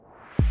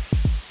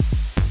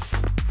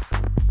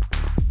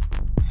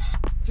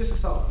just to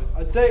start off with,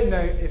 I don't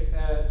know if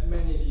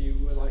many of you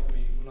were like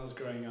me when I was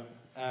growing up,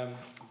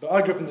 but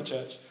I grew up in the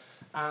church,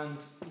 and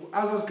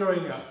as I was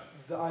growing up,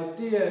 the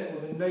idea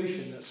or the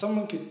notion that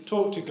someone could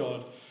talk to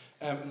God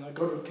and that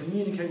God would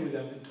communicate with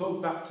them and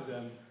talk back to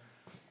them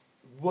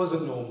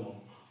wasn't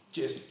normal.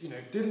 Just,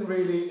 didn't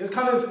really, it was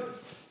kind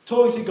of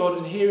talking to God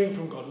and hearing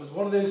from God was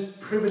one of those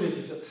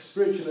privileges that the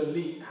spiritual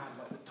elite had,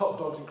 like the top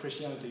dogs in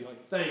Christianity,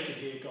 like they could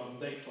hear God and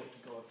they talk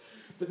to God.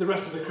 But the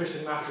rest of the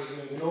Christian masses,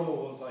 the normal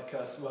ones like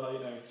us, well,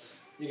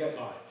 you get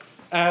by.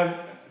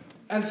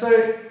 And so,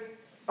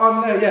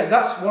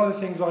 that's one of the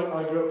things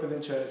I grew up with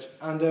in church.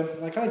 And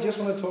I kind of just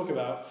want to talk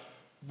about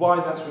why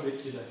that's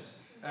ridiculous.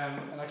 And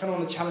I kind of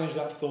want to challenge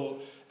that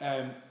thought.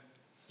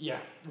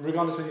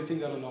 Regardless whether you think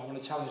that or not, I want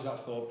to challenge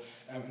that thought.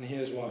 And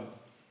here's why.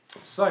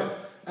 So,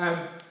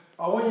 I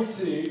want you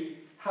to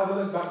have a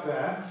look back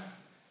there.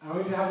 And I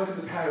want you to have a look at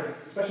the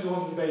parents, especially the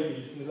ones with the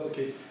babies and the little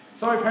kids.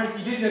 Sorry, parents,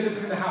 you didn't know this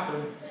was going to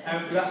happen.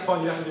 But that's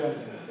fine, you don't have to do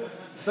anything.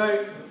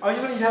 So, I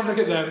just want you to have a look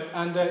at them.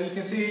 And you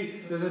can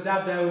see there's a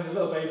dad there with his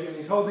little baby, and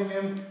he's holding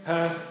him,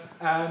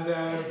 and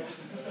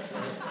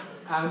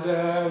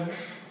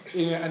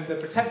they're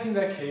protecting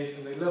their kids,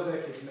 and they love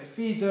their kids, and they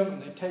feed them,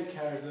 and they take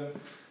care of them.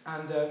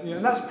 And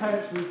and that's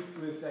parents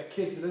with their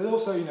kids, but there's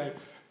also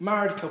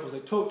married couples. They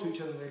talk to each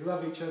other, and they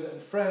love each other,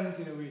 and friends.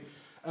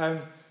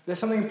 There's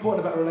something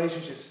important about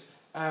relationships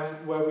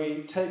where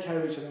we take care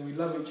of each other and we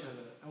love each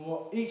other. And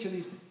what each of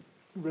these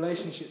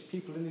relationships,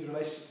 people in these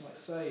relationships might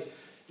say,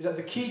 is that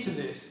the key to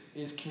this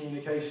is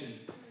communication.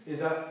 Is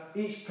that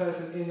each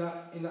person in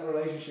that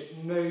relationship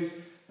knows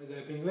that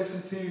they're being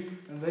listened to,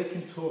 and they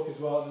can talk as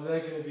well, and they're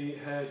going to be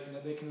heard, and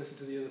that they can listen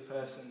to the other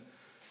person.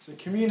 So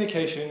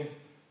communication,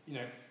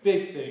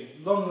 big thing.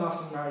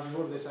 Long-lasting marriages,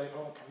 what do they say?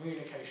 Oh,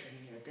 communication,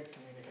 good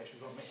communication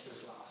will make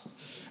this last.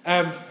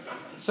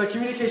 So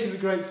communication is a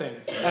great thing.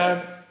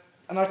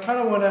 And I kind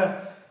of want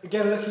to,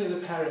 again, looking at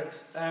the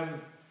parents,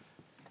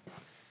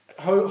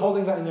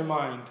 holding that in your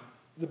mind.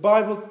 The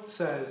Bible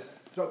says,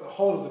 throughout the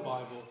whole of the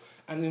Bible,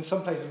 and in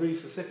some places really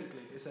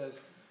specifically, it says,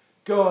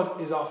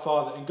 God is our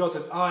Father, and God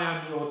says, I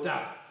am your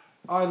dad.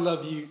 I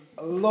love you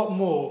a lot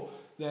more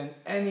than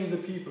any of the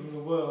people in the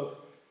world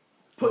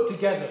put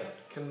together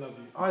can love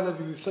you. I love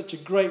you with such a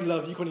great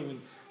love, you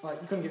couldn't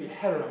get your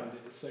head around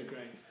it. It's so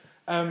great.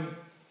 And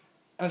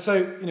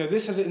so,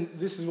 this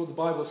is what the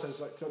Bible says,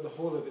 throughout the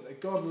whole of it, that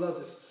God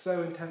loved us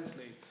so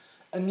intensely.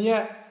 And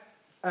yet,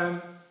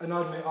 and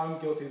I admit I'm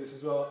guilty of this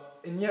as well,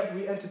 and yet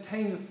we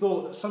entertain the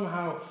thought that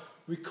somehow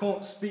we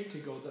can't speak to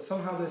God, that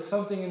somehow there's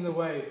something in the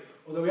way,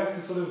 or that we have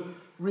to sort of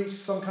reach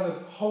some kind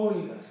of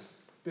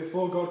holiness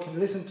before God can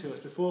listen to us,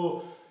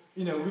 before,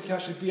 we can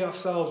actually be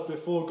ourselves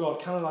before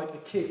God, kind of like a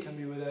kid can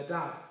be with their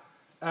dad.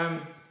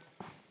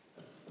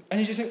 And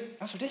you just think,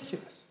 that's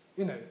ridiculous.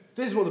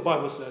 This is what the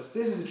Bible says.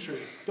 This is the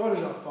truth. God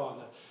is our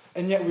Father.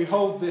 And yet we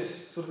hold this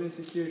sort of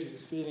insecurity,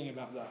 this feeling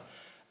about that.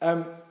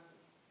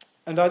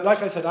 And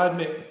like I said, I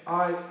admit,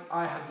 I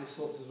had these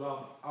thoughts as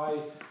well.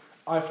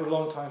 I for a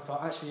long time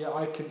thought, actually,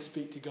 I couldn't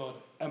speak to God.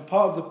 And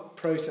part of the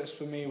process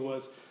for me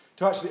was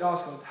to actually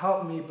ask God,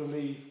 help me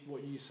believe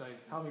what you say.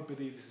 Help me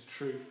believe this is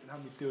true, and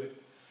help me do it.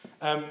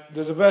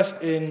 There's a verse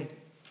in,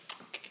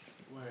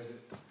 where is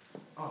it?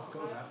 Oh, I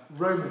forgot that.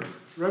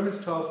 Romans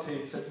 12:2.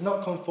 It says, "Do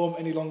not conform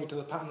any longer to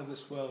the pattern of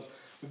this world,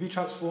 but be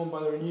transformed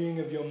by the renewing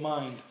of your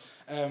mind."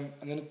 And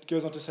then it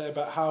goes on to say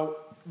about how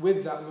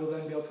with that we'll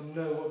then be able to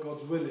know what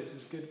God's will is,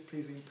 his good,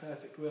 pleasing,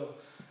 perfect will.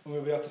 And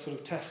we'll be able to sort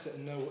of test it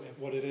and know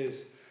what it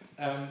is.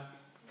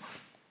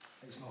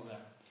 It's not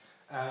there.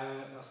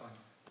 That's fine.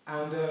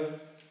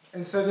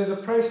 And so there's a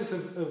process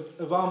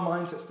of our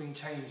mindsets being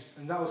changed.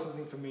 And that was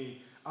something for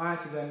me. I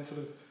had to then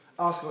sort of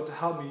ask God to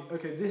help me.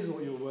 Okay, this is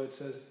what your word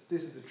says.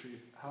 This is the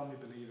truth. Help me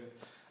believe it.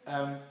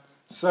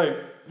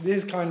 So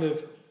this is kind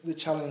of the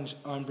challenge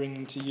I'm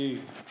bringing to you.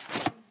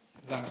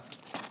 That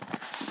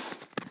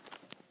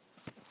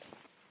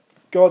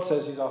God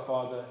says he's our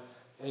Father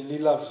and he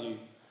loves you.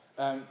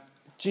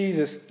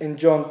 Jesus in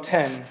John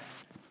 10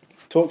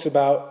 talks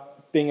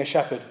about being a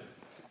shepherd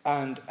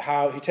and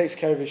how he takes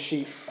care of his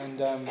sheep.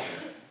 And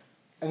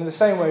in the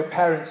same way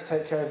parents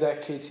take care of their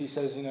kids, he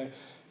says,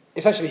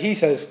 essentially he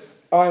says,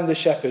 I am the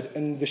shepherd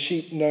and the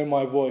sheep know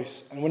my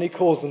voice. And when he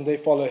calls them, they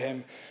follow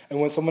him. And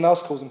when someone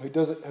else calls them who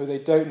they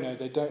don't know,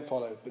 they don't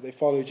follow, but they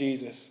follow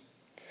Jesus.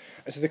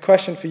 And so the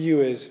question for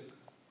you is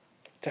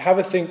to have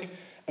a think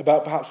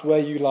about perhaps where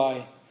you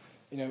lie,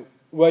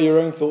 where your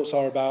own thoughts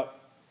are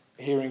about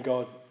hearing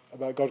God,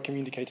 about God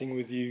communicating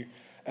with you.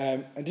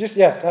 And just,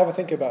 to have a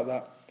think about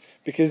that.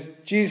 Because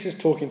Jesus is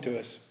talking to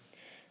us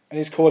and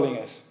he's calling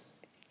us.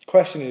 The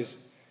question is,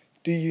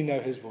 do you know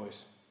his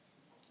voice?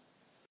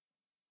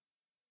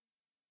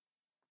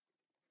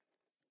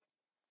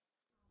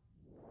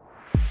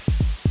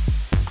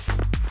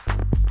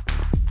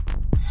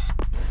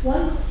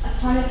 Once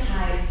upon a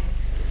time,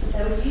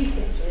 there were two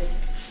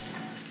sisters.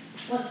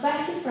 Once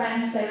best of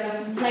friends, they would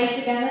often play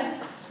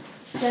together,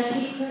 share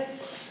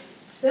secrets,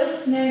 build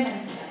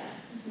snowmen together.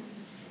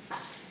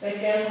 Both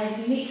girls had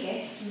unique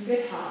gifts and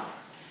good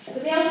hearts,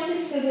 but the elder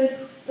sister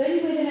was but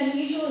with an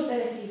unusual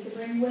ability to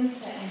bring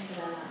winter into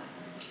their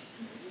lives.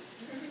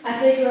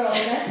 As they grew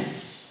older,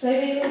 so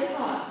they grew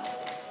apart,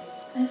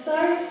 and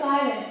sorrow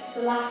silenced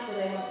the laughter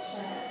they once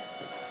shared.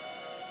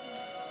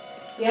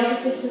 The elder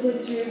sister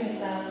withdrew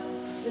herself,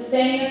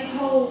 sustaining a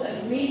cold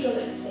and regal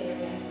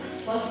exterior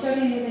while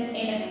struggling with an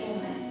inner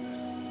torment.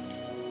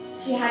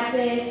 She had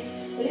fears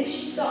that if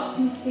she stopped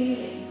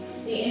concealing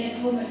the inner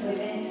torment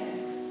within her,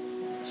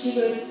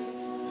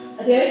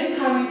 the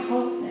overpowering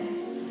coldness,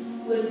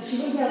 she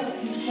wouldn't be able to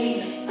contain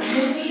it, and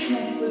her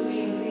weakness would be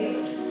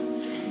revealed.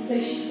 And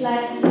so she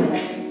fled to the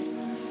grave.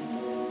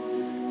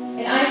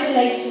 In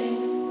isolation,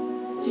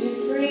 she was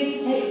free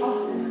to take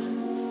off the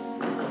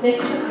mask.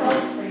 This was a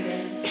false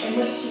freedom in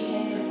which she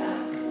hid herself.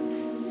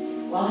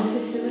 While her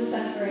sister was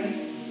suffering,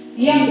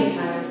 the younger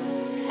child,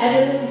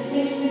 ever the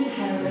persistent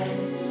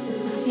heroine, was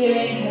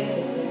pursuing her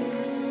sister.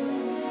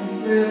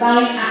 And through a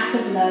valiant act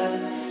of love,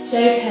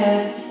 showed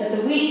her that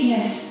the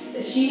weakness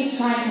that she was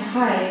trying to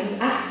hide was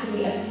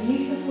actually a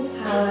beautiful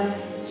power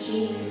that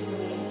she could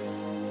wield.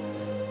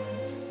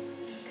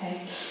 Okay.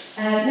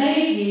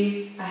 Many of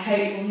you, I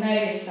hope, will know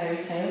this fairy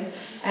tale.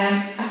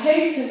 I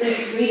chose to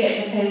read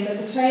it because the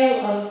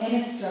portrayal of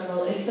inner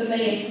struggle is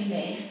familiar to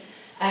me,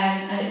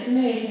 and it's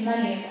familiar to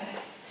many of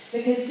us.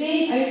 Because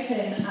being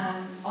open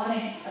and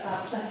honest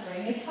about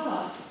suffering is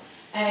hard,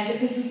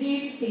 because we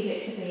do perceive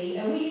it to be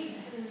a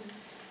weakness,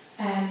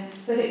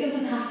 but it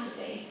doesn't have to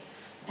be.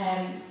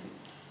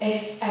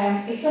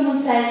 If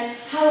someone says,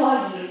 "How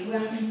are you?" we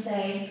often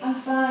say, "I'm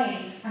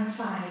fine, I'm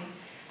fine."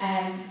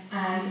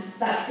 And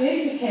that's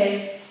good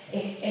because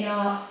if in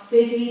our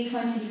busy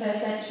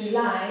 21st century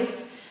lives,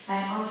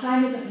 our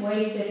time isn't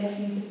wasted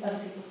listening to other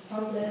people's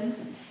problems,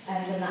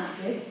 then that's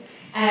good.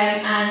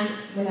 And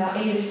with our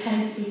English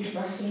tendency to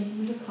brush things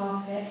under the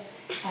carpet,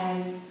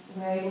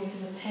 we're able to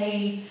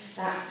retain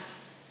that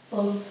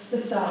false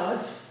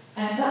facade,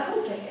 and that's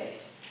also good.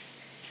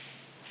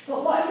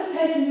 But what if the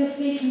person you're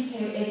speaking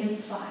to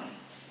isn't fine?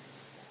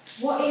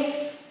 What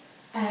if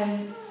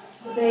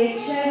they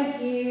share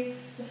with you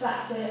the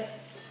fact that,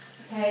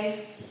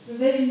 okay,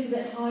 revision's a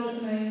bit hard at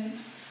the moment,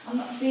 I'm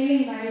not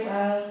feeling very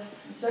well,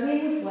 I'm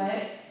struggling with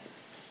work.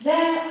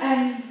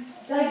 They're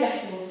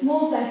digestible,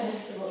 small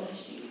digestible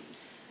issues,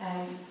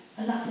 and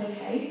that's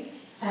okay.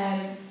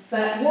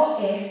 But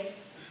what if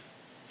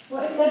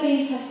they're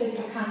being tested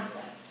for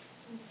cancer?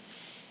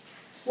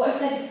 What if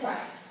they're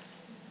depressed?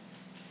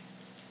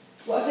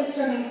 What if they're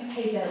struggling to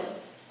pay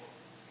bills?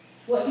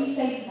 What do you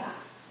say to that?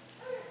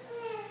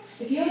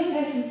 If you're the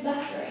person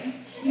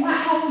suffering, you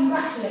might half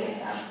congratulate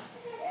yourself.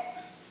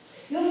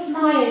 Your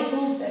smile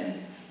fooled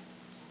them.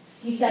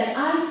 You said,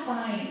 "I'm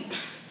fine,"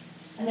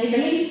 and they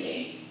believed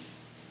you.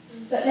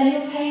 But then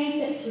your pain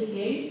sits with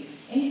you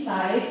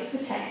inside,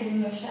 protected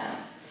in your shell.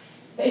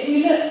 But if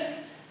we look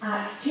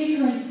at 2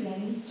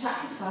 Corinthians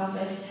chapter 12,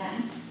 verse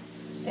 10,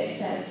 it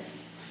says,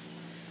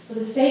 "For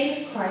the sake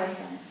of Christ,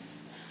 then,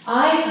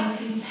 I am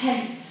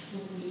content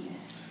with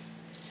weakness,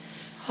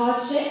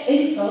 hardship,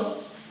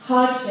 insults,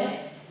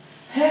 hardships,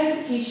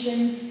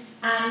 persecutions,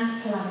 and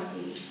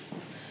calamities.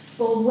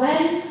 For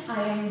when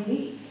I am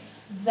weak,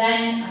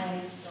 then I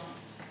am strong."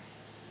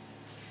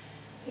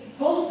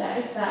 Paul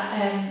says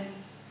that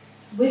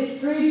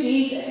through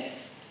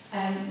Jesus,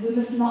 we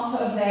must not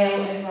put a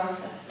veil over our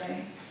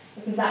suffering,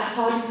 because that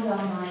hardens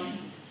our mind.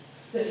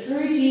 But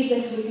through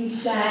Jesus, we can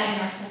share in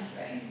our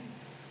suffering.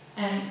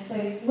 So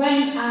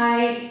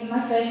in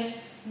my first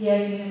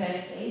year of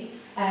university,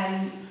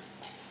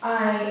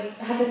 I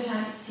had the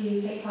chance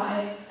to take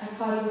part in a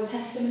cardboard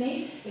testimony,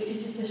 which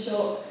is just a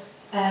short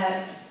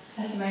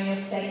testimonial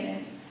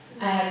statement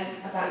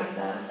about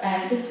yourself.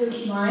 This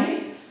was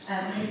mine. I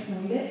hope you can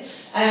read it.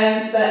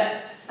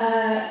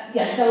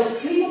 So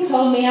people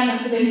told me I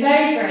must have been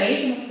very brave.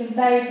 I must have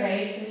been very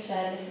brave to have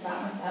shared this about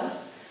myself.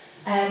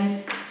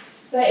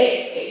 But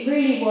it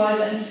really was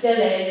and still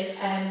is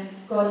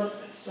God's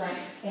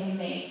strength in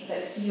me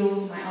that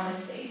fueled my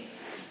honesty.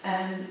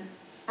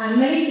 And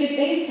many good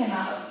things came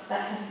out of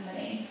that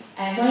testimony.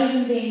 One of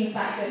them being the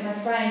fact that my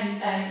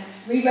friend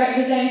rewrote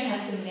his own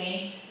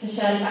testimony to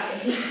share the fact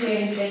that he too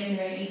had been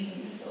through an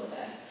eating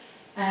disorder.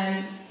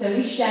 So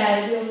we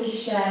also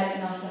shared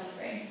in our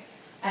suffering.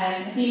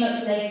 A few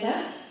months later,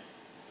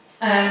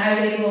 I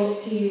was able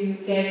to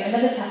give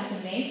another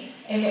testimony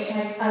in which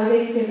I was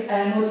able to give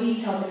a more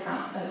detailed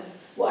account of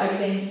what I'd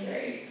been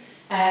through.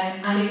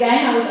 And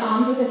again, I was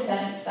armed with a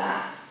sense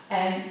that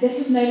this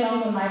was no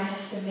longer my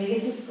testimony,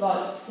 this was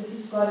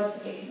God's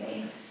to give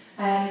me.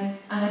 And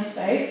I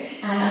spoke,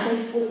 and as I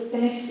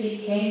finished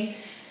speaking,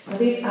 with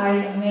these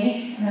eyes on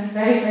me, and I was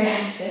very, very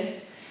anxious,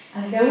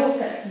 and a girl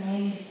walked up to me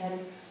and she said,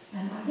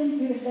 "I've been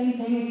through the same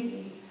thing as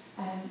you,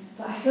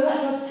 but I feel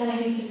like God's telling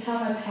me to tell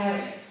my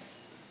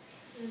parents,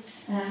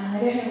 and I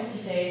don't know what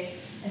to do."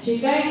 And she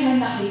was going home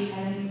that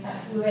weekend,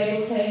 and we were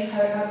able to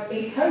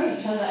encourage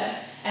each other,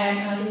 and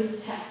I was able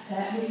to text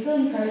her, and we still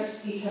encourage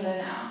each other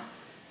now.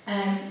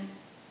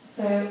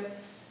 So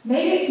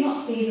maybe it's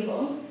not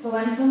feasible for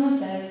when someone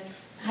says,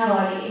 "How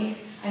are you?"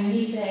 and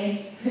you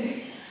say,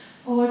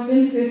 oh, I've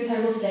been through this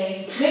terrible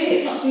thing. Maybe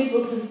it's not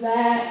feasible to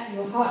bear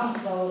your heart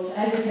and soul to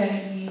every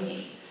person you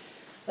meet.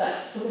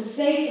 But for the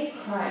sake of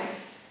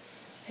Christ,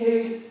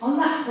 who on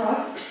that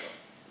cross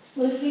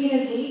was seen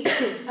as weak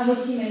and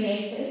was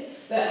humiliated,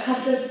 but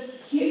had a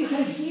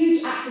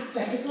huge act of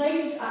strength, the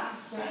greatest act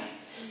of strength.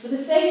 For the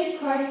sake of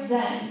Christ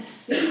then,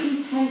 be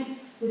content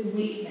with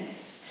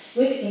weakness,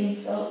 with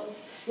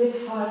insults,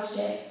 with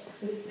hardships,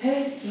 with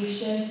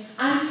persecution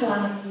and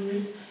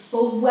calamities,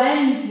 for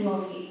when you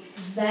are weak,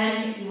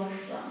 then you are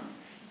strong.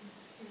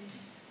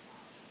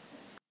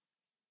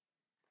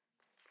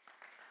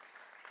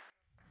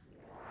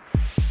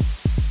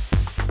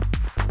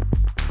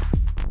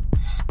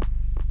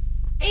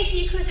 If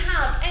you could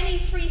have any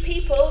 3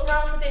 people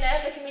round for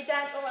dinner, they can be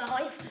dead or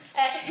alive,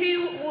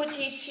 who would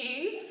you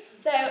choose?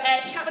 So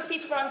chat with the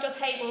people around your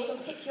tables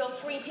and pick your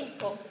 3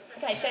 people.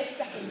 Okay, 30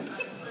 seconds.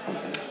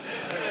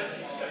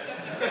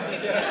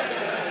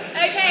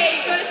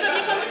 Okay, do you want to stop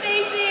your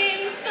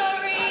conversation?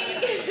 Sorry.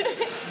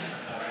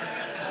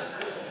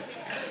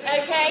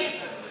 Okay,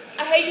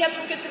 I hope you had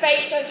some good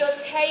debates around your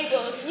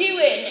tables.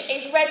 Ewan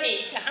is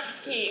ready to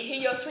ask you who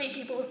your 3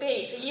 people would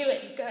be. So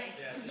Ewan, go.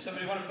 Yeah, does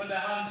somebody want to put their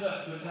hands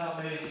up and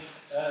tell me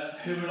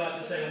who would like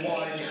to say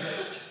why they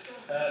picked,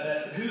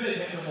 who they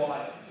picked and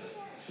why?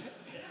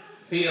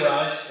 Peter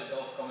Rice, the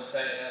golf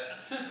commentator,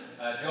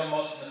 John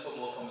Watson, the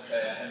football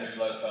commentator, Henry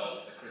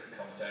Blofeld, the cricket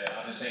commentator. I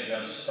just think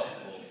they're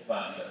unstoppable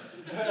banter.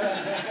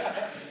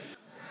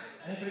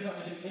 Anybody got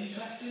anything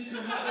interesting to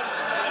add?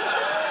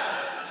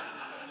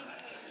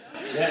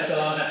 Yes,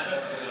 Alana.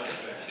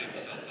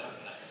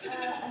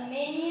 A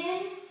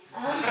Minion,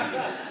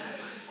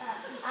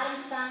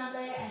 Adam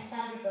Sandler, and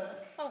Sandra Bullock.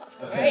 Oh, that's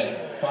great. Okay,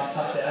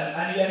 fantastic.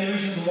 And any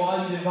reasons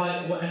why you'd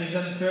invite any of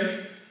them 3? I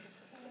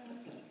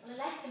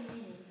like the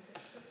Minions,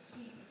 it's so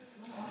cute and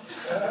small.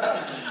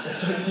 They're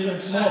so cute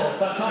and small.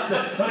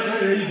 Fantastic. What a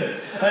great reason.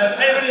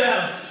 Anybody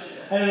else?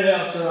 Anybody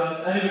else around?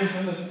 Anybody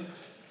from the...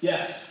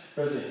 Yes,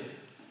 Rosie.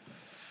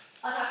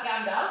 I'd have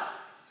Gandalf,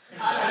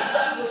 I'd have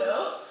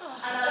Dumbledore,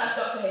 and I'd have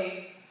Doctor Who.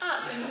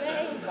 That's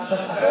amazing.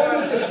 Fantastic. I thought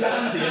you said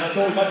Gandhi and I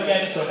thought we might be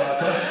getting somewhere,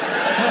 but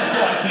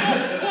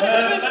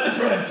at the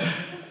front.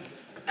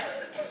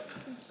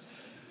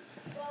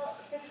 Well,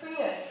 between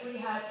us, we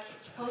had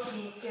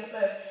Tolkien, C.S.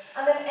 Lewis,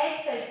 and then Ed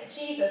said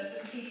Jesus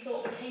because he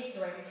thought the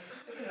catering.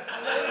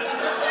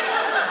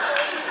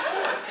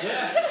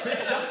 Yes,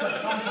 Chris Shepard,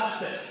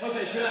 fantastic.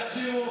 Okay, so we have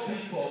 2 more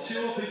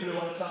people who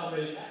want to tell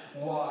me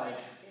why.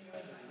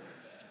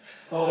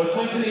 Oh, we're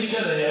pointing at each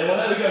other here. Well,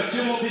 there we go,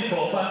 2 more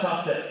people,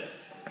 fantastic.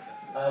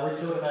 I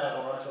thought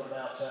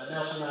about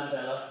Nelson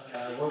Mandela,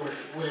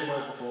 William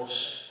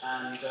Wilberforce,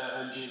 and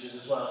Jesus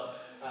as well.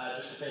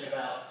 Just to think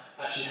about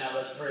actually how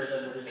the 3 of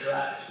them would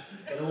interact,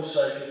 but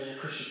also giving a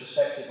Christian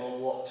perspective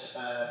on what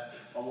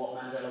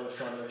Mandela was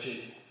trying to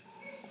achieve.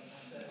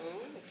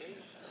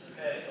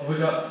 Okay, have we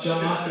got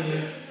John Markey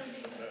here?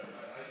 I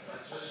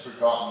just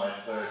forgot my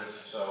 3rd,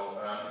 so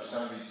it's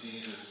going to be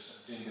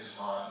Jesus, Genghis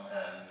Khan,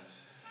 and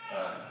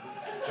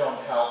John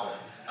Calvin.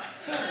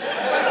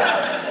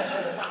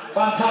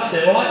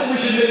 Fantastic. Well, I think we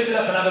should mix it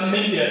up and have a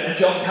Minion and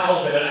John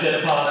Calvin at a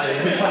dinner party.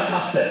 It would be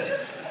fantastic.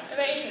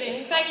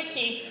 Amazing, thank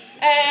you.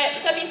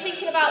 So I've been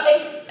thinking about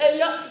this a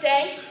lot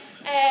today,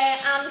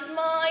 and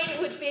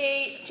mine would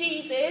be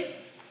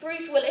Jesus,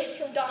 Bruce Willis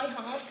from Die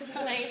Hard, because he's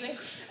amazing,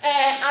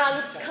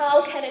 and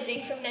Carl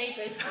Kennedy from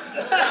Neighbours.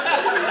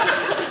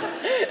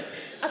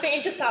 I think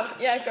you just have,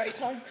 a great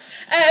time.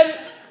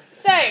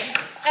 So,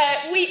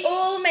 we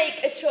all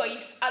make a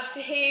choice as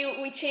to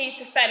who we choose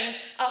to spend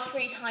our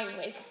free time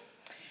with.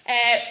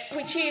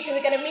 We choose who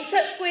we're going to meet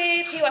up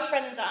with, who our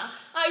friends are.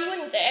 I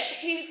wonder,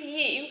 who do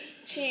you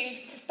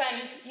choose to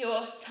spend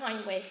your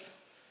time with?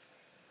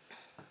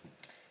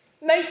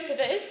 Most of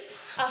us,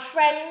 our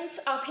friends,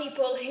 are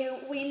people who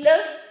we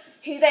love,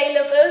 who they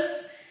love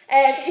us,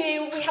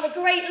 who we have a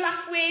great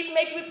laugh with,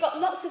 maybe we've got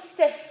lots of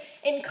stuff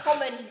in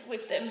common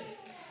with them.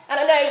 And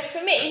I know,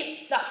 for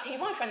me, that's who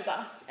my friends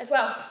are as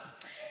well.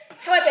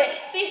 However,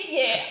 this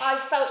year I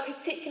felt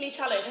particularly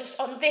challenged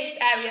on this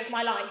area of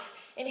my life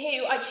in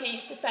who I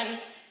choose to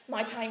spend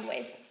my time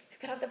with. If we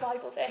could have the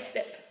Bible verse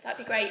up, that'd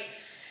be great.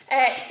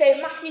 So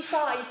Matthew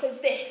 5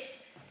 says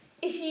this: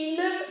 if you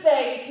love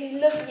those who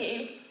love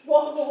you,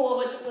 what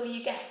reward will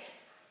you get?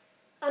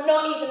 And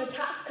not even the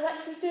tax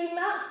collectors doing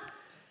that.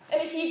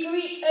 And if you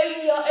greet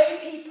only your own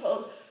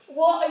people,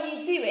 what are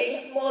you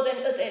doing more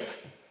than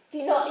others?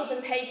 Do not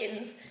even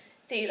pagans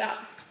do that?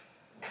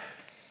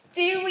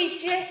 Do we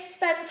just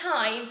spend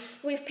time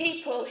with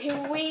people who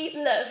we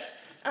love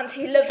and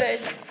who love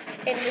us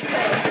in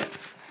return?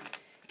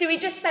 Do we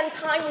just spend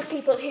time with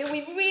people who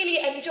we really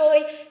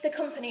enjoy the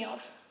company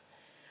of?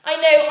 I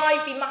know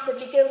I've been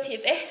massively guilty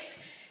of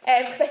this,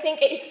 because I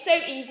think it is so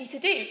easy to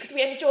do, because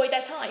we enjoy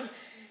their time.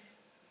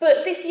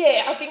 But this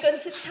year, I've been going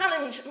to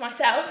challenge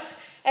myself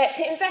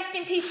to invest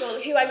in people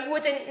who I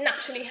wouldn't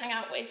naturally hang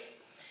out with.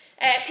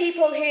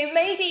 People who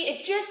maybe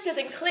it just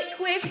doesn't click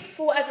with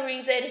for whatever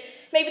reason.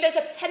 Maybe there's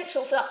a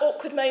potential for that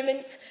awkward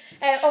moment,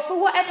 or for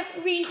whatever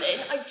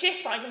reason, I just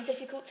find them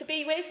difficult to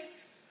be with.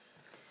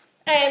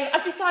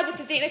 I've decided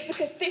to do this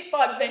because this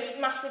Bible verse has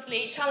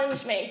massively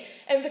challenged me,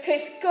 and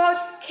because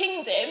God's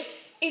kingdom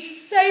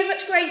is so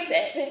much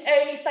greater than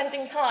only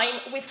spending time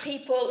with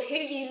people who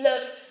you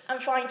love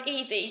and find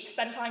easy to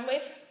spend time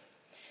with.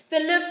 The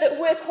love that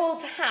we're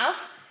called to have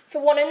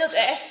for one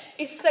another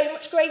is so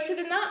much greater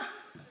than that.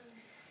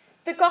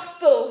 The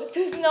gospel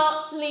does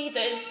not lead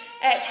us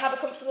to have a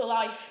comfortable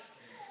life.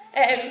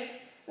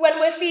 When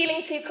we're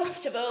feeling too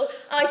comfortable,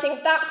 I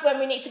think that's when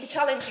we need to be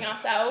challenging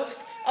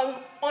ourselves on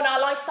our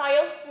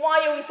lifestyle.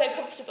 Why are we so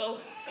comfortable?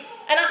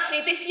 And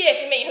actually, this year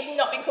for me has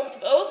not been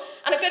comfortable.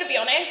 And I'm going to be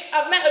honest,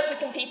 I've met up with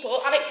some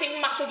people and it's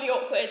been massively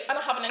awkward and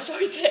I haven't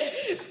enjoyed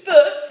it.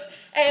 But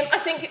I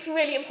think it's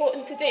really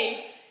important to do,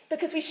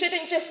 because we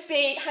shouldn't just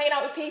be hanging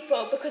out with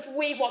people because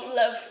we want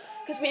love,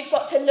 because we've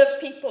got to love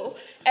people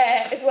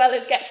as well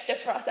as get stuff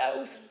for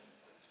ourselves.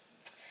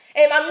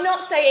 I'm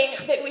not saying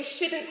that we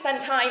shouldn't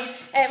spend time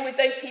with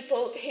those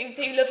people who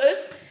do love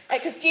us,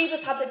 because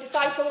Jesus had the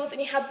disciples and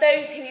he had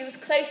those who he was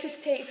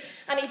closest to,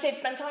 and he did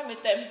spend time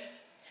with them.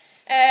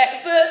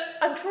 But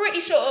I'm pretty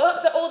sure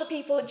that all the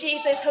people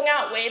Jesus hung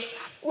out with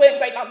weren't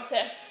great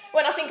banter.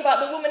 When I think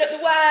about the woman at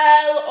the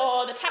well,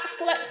 or the tax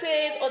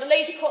collectors, or the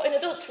lady caught in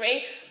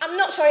adultery, I'm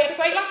not sure he had a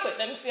great laugh with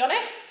them, to be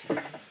honest.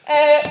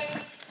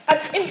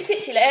 And in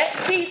particular,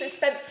 Jesus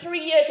spent 3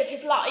 years of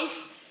his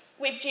life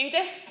with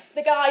Judas,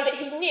 the guy that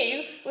he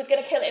knew was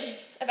going to kill him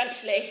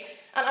eventually.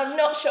 And I'm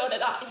not sure that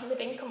that is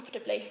living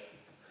comfortably.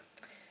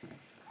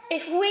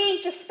 If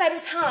we just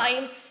spend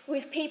time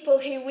with people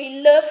who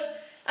we love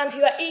and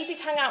who are easy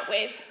to hang out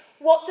with,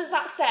 what does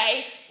that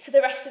say to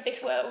the rest of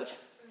this world?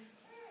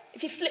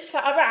 If you flip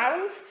that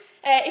around,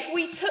 if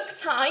we took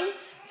time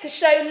to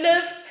show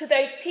love to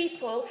those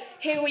people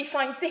who we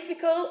find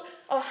difficult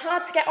or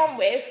hard to get on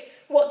with,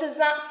 what does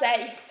that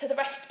say to the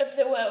rest of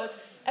the world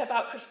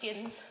about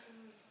Christians?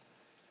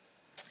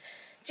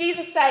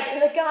 Jesus said in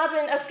the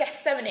Garden of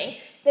Gethsemane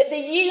that the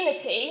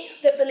unity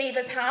that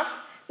believers have,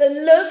 the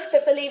love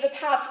that believers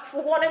have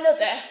for one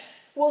another,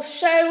 will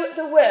show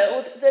the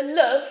world the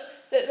love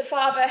that the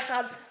Father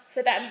has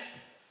for them.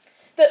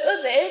 That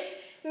others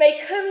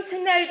may come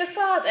to know the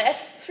Father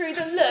through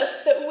the love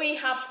that we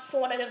have for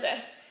one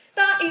another.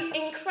 That is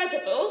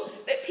incredible,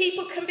 that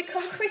people can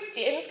become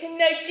Christians, can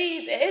know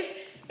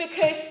Jesus,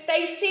 because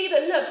they see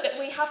the love that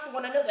we have for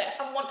one another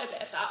and want a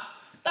bit of that.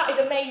 That is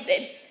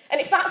amazing. And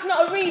if that's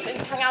not a reason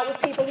to hang out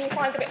with people who you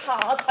find a bit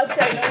hard, I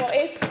don't know what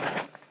is.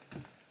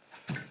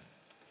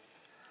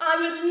 I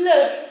would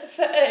love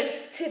for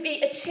us to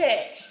be a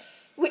church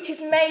which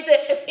is made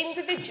up of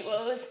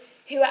individuals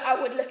who are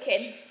outward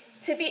looking.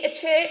 To be a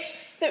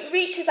church that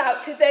reaches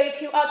out to those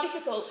who are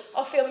difficult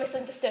or feel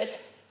misunderstood.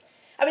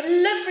 I would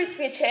love for us to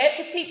be a church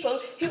of people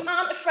who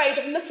aren't afraid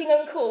of looking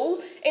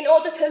uncool in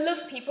order to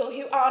love people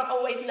who aren't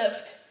always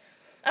loved.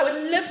 I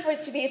would love for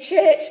us to be a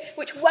church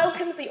which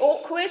welcomes the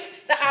awkward,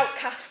 the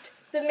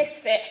outcast, the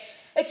misfit.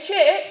 A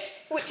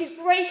church which is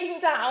breaking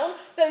down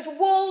those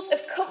walls of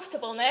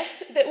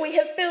comfortableness that we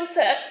have built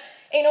up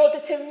in order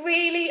to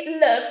really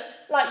love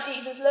like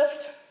Jesus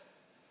loved.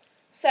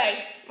 So,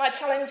 my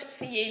challenge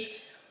for you.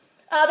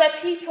 Are there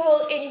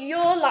people in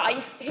your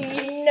life who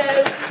you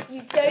know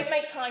you don't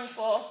make time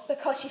for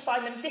because you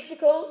find them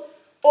difficult,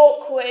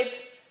 awkward,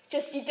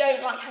 just you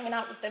don't like hanging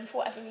out with them for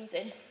whatever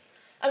reason?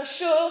 I'm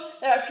sure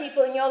there are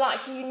people in your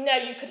life who you know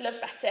you could love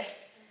better.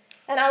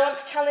 And I want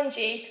to challenge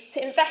you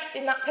to invest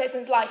in that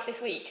person's life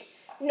this week.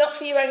 Not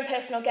for your own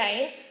personal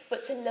gain,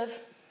 but to love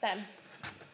them.